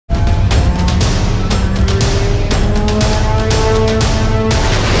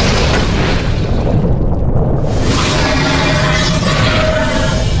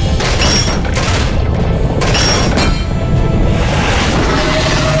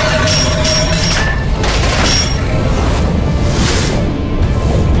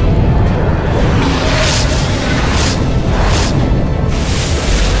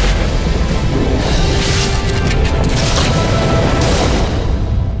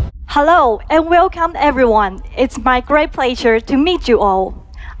Hello and welcome everyone. It's my great pleasure to meet you all.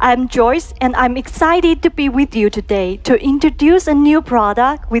 I'm Joyce and I'm excited to be with you today to introduce a new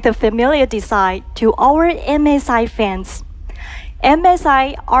product with a familiar design to our MSI fans.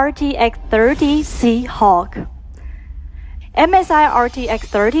 MSI RTX 30 Seahawk. MSI RTX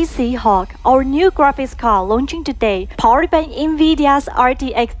 30 Seahawk, our new graphics card launching today, powered by NVIDIA's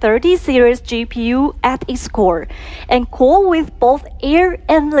RTX 30 series GPU at its core, and cooled with both air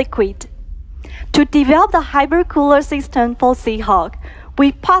and liquid. To develop the hypercooler system for Seahawk,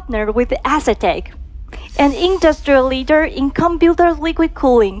 we partnered with Asetek, an industrial leader in computer liquid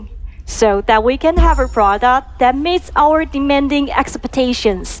cooling, so that we can have a product that meets our demanding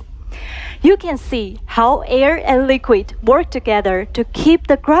expectations. You can see how air and liquid work together to keep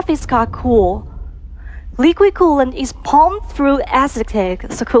the graphics card cool. Liquid coolant is pumped through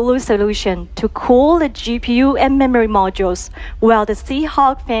Asetek's cooling solution to cool the GPU and memory modules, while the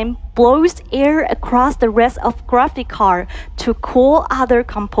Seahawk fan blows air across the rest of graphics card to cool other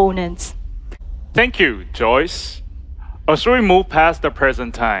components. Thank you, Joyce. As we move past the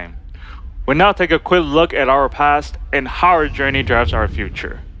present time, we now take a quick look at our past and how our journey drives our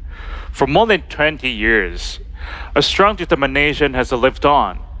future. For more than 20 years, a strong determination has lived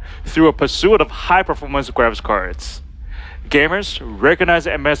on through a pursuit of high-performance graphics cards. Gamers recognize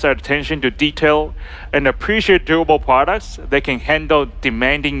MSI's attention to detail and appreciate durable products that can handle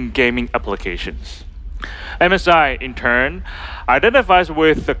demanding gaming applications. MSI, in turn, identifies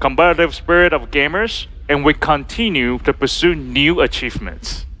with the competitive spirit of gamers, and we continue to pursue new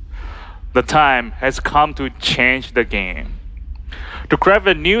achievements. The time has come to change the game. To craft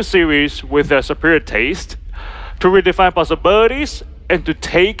a new series with a superior taste, to redefine possibilities, and to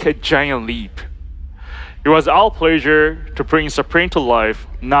take a giant leap. It was our pleasure to bring Supreme to life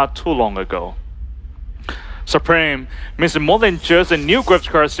not too long ago. Supreme means more than just a new graphics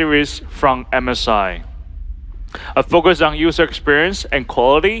card series from MSI. A focus on user experience and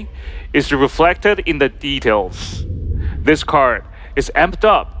quality is reflected in the details. This card is amped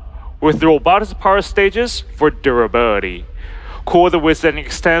up with robust power stages for durability, cooled with an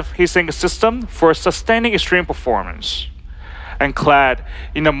extended heatsink system for sustaining extreme performance, and clad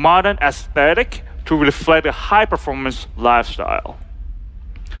in a modern aesthetic to reflect a high-performance lifestyle.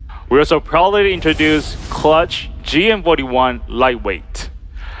 We also proudly introduce Clutch GM41 Lightweight,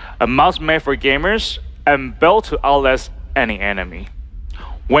 a mouse made for gamers and built to outlast any enemy.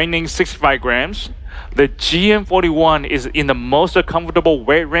 Weighing 65 grams, the GM41 is in the most comfortable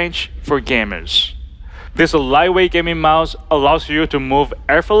weight range for gamers. This lightweight gaming mouse allows you to move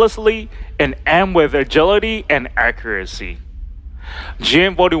effortlessly and aim with agility and accuracy.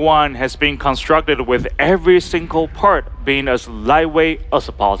 GM41 has been constructed with every single part being as lightweight as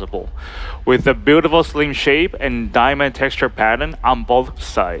possible, with a beautiful slim shape and diamond texture pattern on both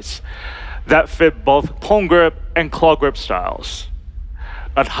sides that fit both palm grip and claw grip styles.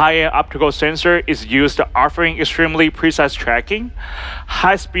 A high-end optical sensor is used, offering extremely precise tracking,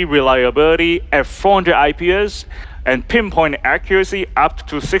 high-speed reliability at 400 IPS, and pinpoint accuracy up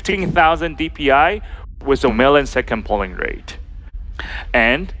to 16,000 DPI with a millisecond polling rate.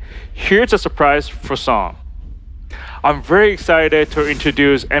 And here's a surprise for some. I'm very excited to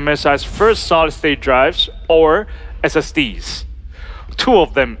introduce MSI's first solid-state drives, or SSDs. Two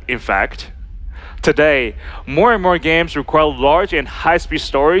of them, in fact. Today, more and more games require large and high-speed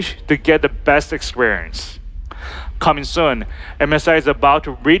storage to get the best experience. Coming soon, MSI is about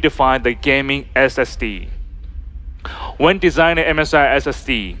to redefine the gaming SSD. When designing MSI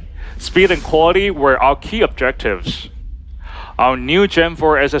SSD, speed and quality were our key objectives. Our new Gen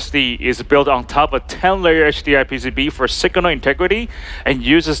 4 SSD is built on top of a 10-layer HDI PCB for signal integrity and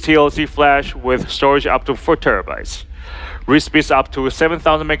uses TLC flash with storage up to 4 terabytes. Read speeds up to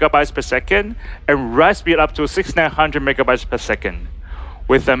 7,000 megabytes per second, and write speed up to 6,900 megabytes per second,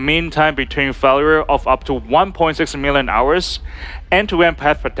 with a mean time between failure of up to 1.6 million hours, end-to-end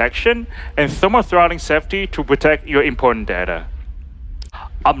path protection, and thermal throttling safety to protect your important data.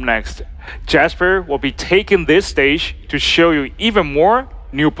 Up next, Jasper will be taking this stage to show you even more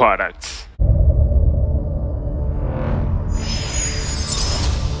new products.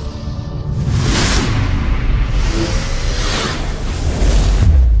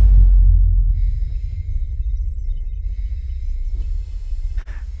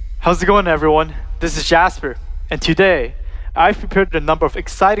 How's it going, everyone? This is Jasper, and today I've prepared a number of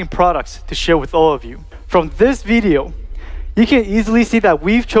exciting products to share with all of you. From this video, you can easily see that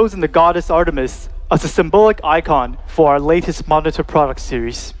we've chosen the goddess Artemis as a symbolic icon for our latest monitor product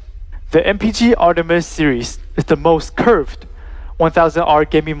series. The MPG Artemis series is the most curved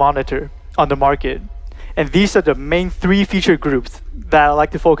 1000R gaming monitor on the market, and these are the main three feature groups that I'd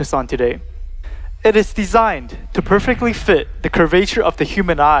like to focus on today. It is designed to perfectly fit the curvature of the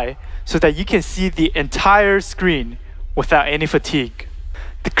human eye so that you can see the entire screen without any fatigue.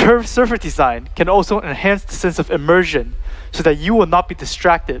 The curved surface design can also enhance the sense of immersion so that you will not be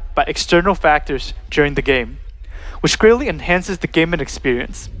distracted by external factors during the game, which greatly enhances the gaming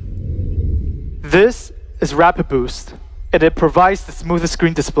experience. This is Rapid Boost, and it provides the smoothest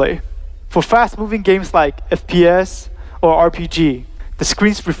screen display. For fast-moving games like FPS or RPG, the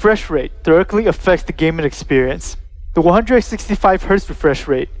screen's refresh rate directly affects the gaming experience. The 165Hz refresh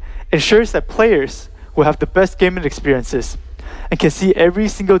rate ensures that players will have the best gaming experiences and can see every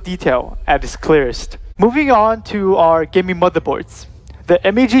single detail at its clearest. Moving on to our gaming motherboards, the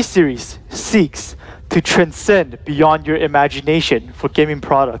MAG series seeks to transcend beyond your imagination for gaming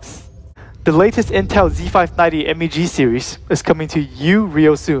products. The latest Intel Z590 MAG series is coming to you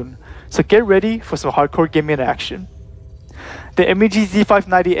real soon, so get ready for some hardcore gaming action. The MAG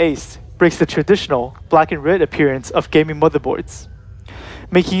Z590 Ace breaks the traditional black and red appearance of gaming motherboards,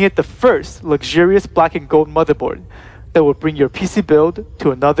 making it the first luxurious black and gold motherboard that will bring your PC build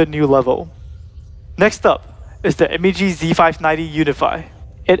to another new level. Next up is the MAG Z590 Unify.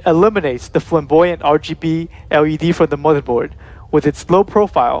 It eliminates the flamboyant RGB LED from the motherboard with its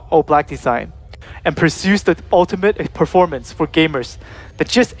low-profile all-black design and pursues the ultimate performance for gamers that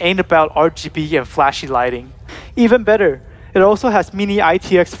just ain't about RGB and flashy lighting. Even better, it also has mini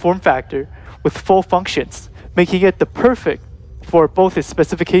ITX form factor with full functions, making it the perfect for both its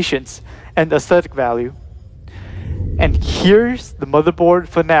specifications and aesthetic value. And here's the motherboard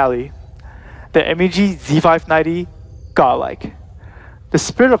finale, the MAG Z590 Godlike. The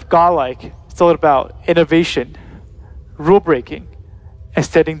spirit of Godlike is all about innovation, rule breaking, and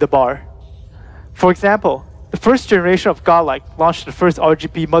setting the bar. For example, the first generation of Godlike launched the first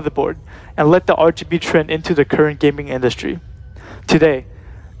RGB motherboard and led the RGB trend into the current gaming industry. Today,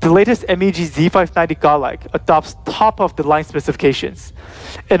 the latest MAG Z590 Godlike adopts top-of-the-line specifications,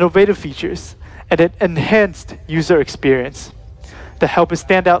 innovative features, and an enhanced user experience that help it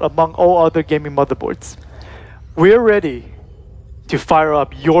stand out among all other gaming motherboards. We're ready to fire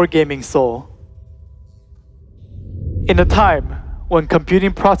up your gaming soul. In a time when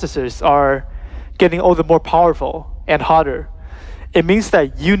computing processors are getting all the more powerful and hotter, it means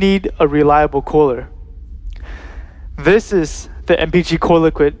that you need a reliable cooler. This is the MPG Core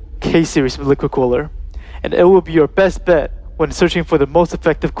Liquid K-Series liquid cooler, and it will be your best bet when searching for the most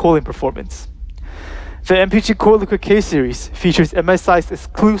effective cooling performance. The MPG Core Liquid K-Series features MSI's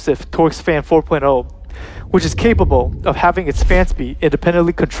exclusive Torx Fan 4.0, which is capable of having its fan speed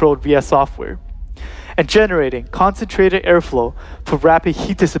independently controlled via software and generating concentrated airflow for rapid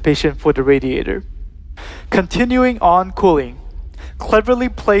heat dissipation for the radiator. Continuing on cooling, cleverly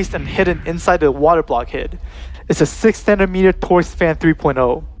placed and hidden inside the water block head is a 6nm Torx Fan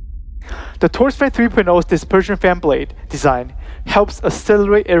 3.0. The Torx Fan 3.0's dispersion fan blade design helps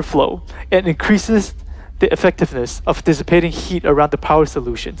accelerate airflow and increases the effectiveness of dissipating heat around the power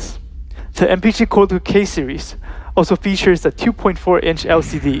solutions. The MPG Core Liquid K-Series also features a 2.4-inch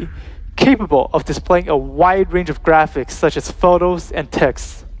LCD capable of displaying a wide range of graphics such as photos and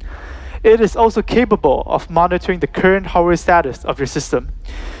text. It is also capable of monitoring the current hardware status of your system,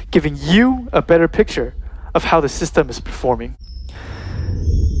 giving you a better picture of how the system is performing.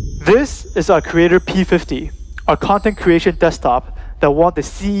 This is our Creator P50, our content creation desktop that won the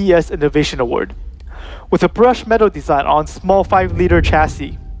CES Innovation Award. With a brushed metal design on small 5-liter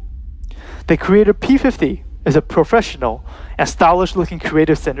chassis, the Creator P50 is a professional and stylish-looking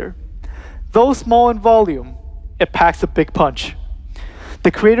creative center. Though small in volume, it packs a big punch.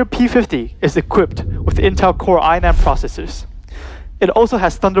 The Creator P50 is equipped with Intel Core i9 processors. It also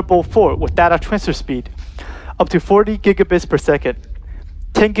has Thunderbolt 4 with data transfer speed up to 40 gigabits per second,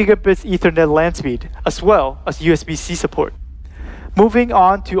 10 gigabits Ethernet LAN speed, as well as USB-C support. Moving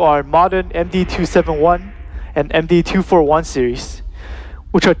on to our modern MD271 and MD241 series,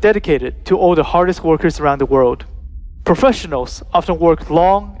 which are dedicated to all the hardest workers around the world. Professionals often work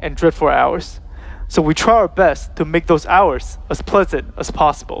long and dreadful hours, so we try our best to make those hours as pleasant as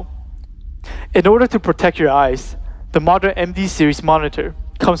possible. In order to protect your eyes, the modern MD series monitor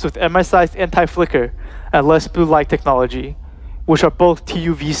comes with MSI's anti-flicker and less blue light technology, which are both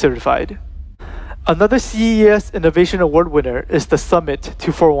TUV certified. Another CES Innovation Award winner is the Summit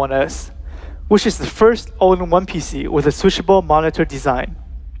 241S, which is the first all-in-one PC with a switchable monitor design.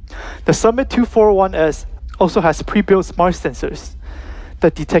 The Summit 241S also has pre-built smart sensors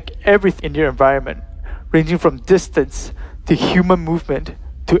that detect everything in your environment, ranging from distance to human movement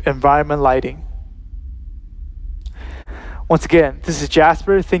to environment lighting. Once again, this is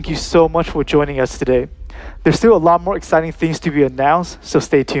Jasper. Thank you so much for joining us today. There's still a lot more exciting things to be announced, so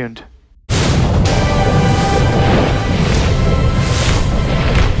stay tuned.